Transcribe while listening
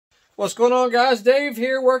What's going on, guys? Dave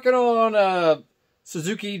here, working on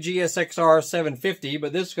Suzuki GSXR 750,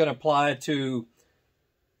 but this is going to apply to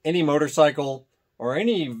any motorcycle or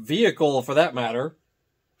any vehicle for that matter.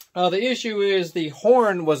 The issue is the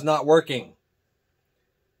horn was not working.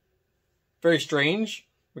 Very strange,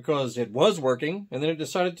 because it was working and then it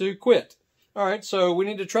decided to quit. Alright, so we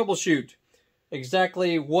need to troubleshoot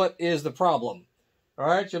exactly what is the problem.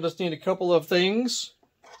 Alright, you'll just need a couple of things.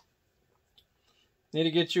 Need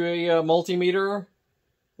to get you a multimeter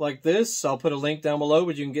like this. I'll put a link down below,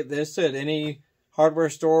 but you can get this at any hardware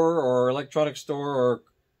store or electronic store or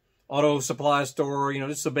auto supply store. You know,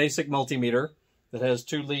 just a basic multimeter that has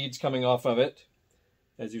two leads coming off of it,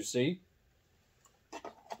 as you see.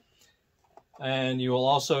 And you will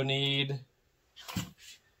also need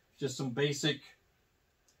just some basic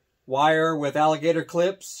wire with alligator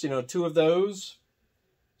clips, you know, 2 of those,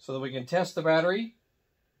 so that we can test the battery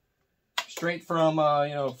straight from,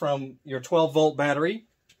 from your 12-volt battery.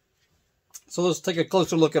 So let's take a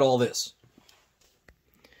closer look at all this.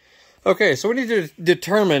 Okay, so we need to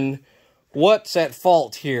determine what's at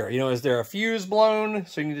fault here. You know, is there a fuse blown?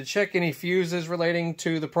 So you need to check any fuses relating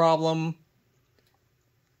to the problem.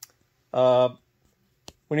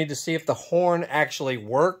 We need to see if the horn actually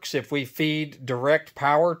works, if we feed direct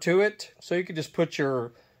power to it. So you could just put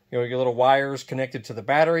your little wires connected to the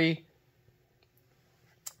battery.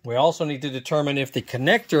 We also need to determine if the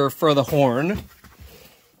connector for the horn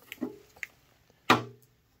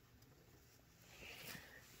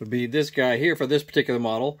would be this guy here for this particular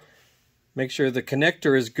model. Make sure the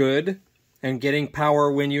connector is good and getting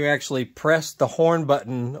power when you actually press the horn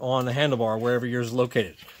button on the handlebar, wherever yours is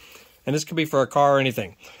located. And this could be for a car or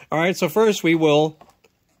anything. Alright, so first we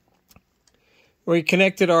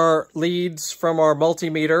connected our leads from our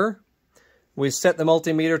multimeter. We set the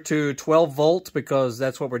multimeter to 12 volt because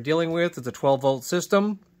that's what we're dealing with. It's a 12 volt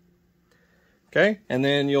system. Okay, and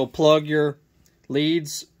then you'll plug your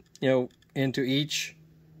leads, into each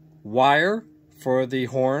wire for the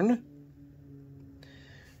horn.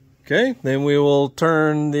 Okay, then we will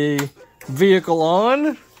turn the vehicle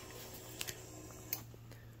on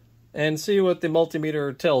and see what the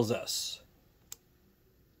multimeter tells us.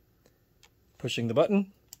 Pushing the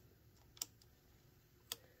button.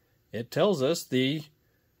 It tells us the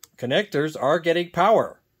connectors are getting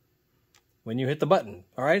power when you hit the button.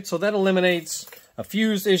 Alright, so that eliminates a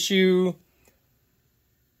fuse issue.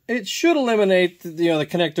 It should eliminate the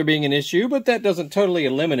connector being an issue, but that doesn't totally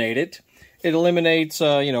eliminate it. It eliminates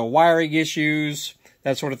wiring issues,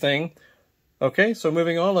 that sort of thing. Okay, so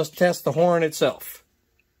moving on, let's test the horn itself.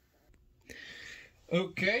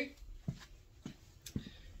 Okay,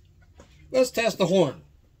 let's test the horn.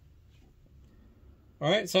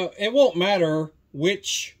 Alright, so it won't matter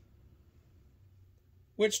which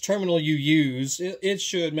terminal you use. It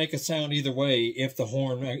should make a sound either way if the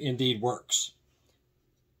horn indeed works.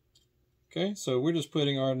 Okay, so we're just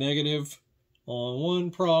putting our negative on one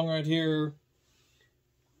prong right here.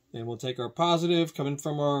 And we'll take our positive coming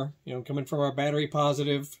from our battery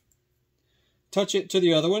positive. Touch it to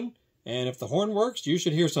the other one. And if the horn works, you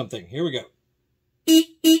should hear something. Here we go.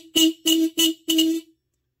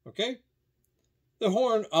 Okay? The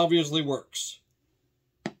horn obviously works.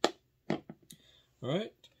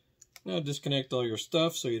 Alright. Now disconnect all your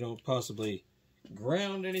stuff so you don't possibly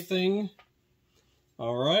ground anything.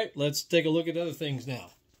 Alright, let's take a look at other things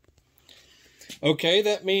now. Okay,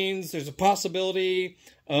 that means there's a possibility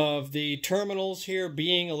of the terminals here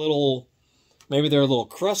being maybe they're a little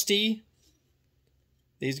crusty.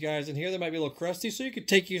 These guys in here, they might be a little crusty, so you could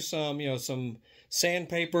take some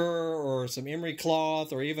sandpaper or some emery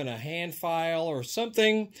cloth or even a hand file or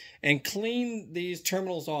something and clean these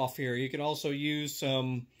terminals off here. You could also use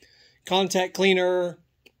some contact cleaner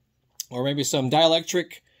or maybe some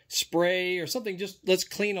dielectric spray or something. Just let's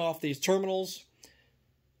clean off these terminals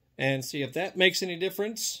and see if that makes any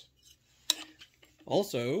difference.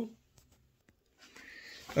 Also,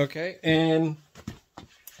 okay, and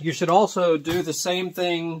you should also do the same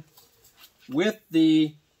thing with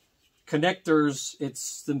the connectors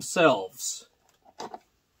themselves,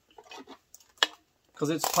 because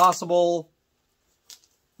it's possible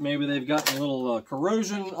maybe they've gotten a little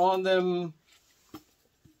corrosion on them.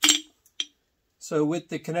 So with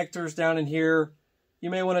the connectors down in here, you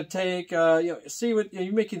may want to take see what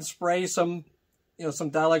you may can spray some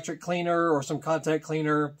some dielectric cleaner or some contact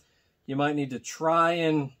cleaner. You might need to try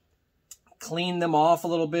and clean them off a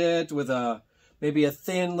little bit with maybe a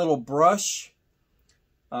thin little brush.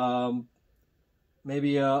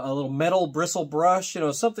 Maybe a little metal bristle brush,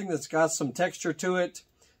 something that's got some texture to it.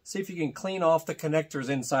 See if you can clean off the connectors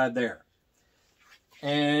inside there.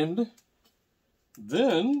 And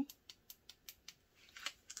then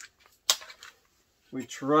we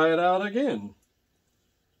try it out again.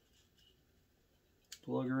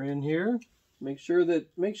 Plug her in here. Make sure that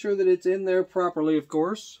it's in there properly, of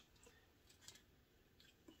course.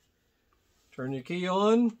 Turn your key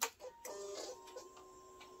on.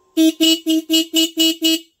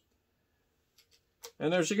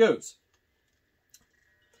 And there she goes.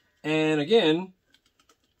 And again,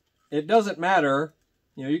 it doesn't matter.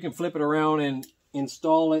 You know, you can flip it around and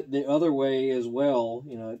install it the other way as well.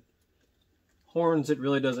 You know, horns, it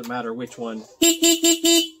really doesn't matter which one.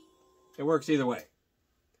 It works either way.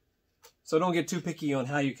 So don't get too picky on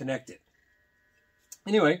how you connect it.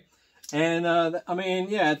 Anyway, and I mean,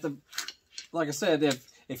 yeah, like I said,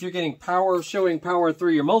 if you're getting power, showing power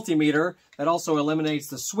through your multimeter, that also eliminates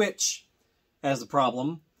the switch as a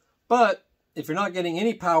problem. But if you're not getting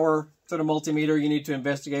any power through the multimeter, you need to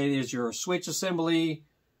investigate, is your switch assembly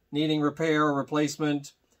needing repair or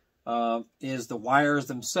replacement? Is the wires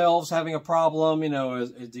themselves having a problem? You know,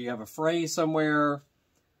 do you have a fray somewhere?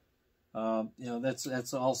 You know,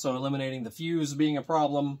 that's also eliminating the fuse being a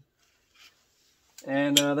problem.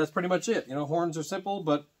 And that's pretty much it. You know, horns are simple,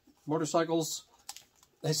 but motorcycles,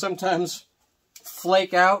 they sometimes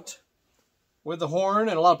flake out with the horn,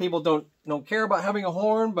 and a lot of people don't care about having a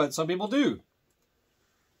horn, but some people do.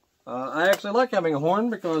 I actually like having a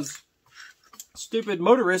horn because stupid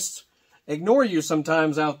motorists ignore you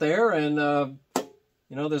sometimes out there, and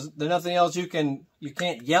you know, there's nothing else you can't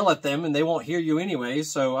yell at them, and they won't hear you anyway.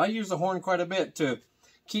 So I use the horn quite a bit to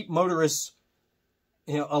keep motorists,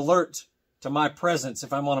 you know, alert to my presence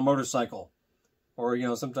if I'm on a motorcycle. Or, you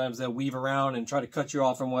know, sometimes they'll weave around and try to cut you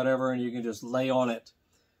off and whatever, and you can just lay on it.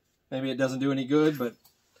 Maybe it doesn't do any good, but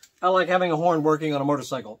I like having a horn working on a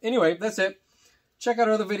motorcycle. Anyway, that's it. Check out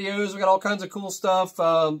our other videos. We got all kinds of cool stuff.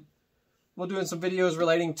 We're doing some videos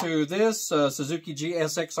relating to this, Suzuki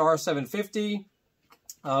GSXR 750.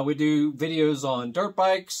 We do videos on dirt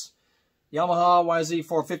bikes, Yamaha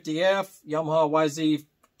YZ450F, Yamaha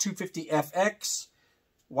YZ250FX,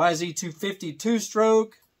 YZ250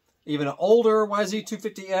 two-stroke, even an older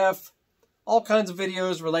YZ250F, all kinds of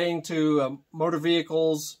videos relating to motor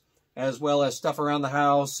vehicles, as well as stuff around the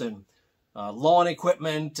house and lawn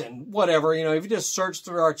equipment and whatever. You know, if you just search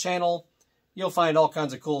through our channel, you'll find all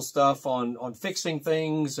kinds of cool stuff on fixing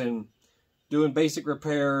things and doing basic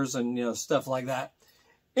repairs and, you know, stuff like that.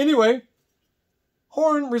 Anyway,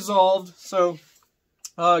 horn resolved. So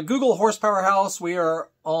Google Horsepower House. We are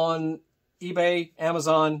on eBay,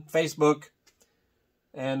 Amazon, Facebook.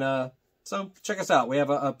 And so check us out. We have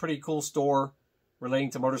a pretty cool store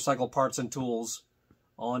relating to motorcycle parts and tools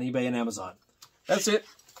on eBay and Amazon. That's it.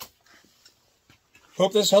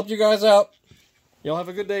 Hope this helped you guys out. Y'all have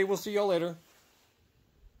a good day. We'll see y'all later.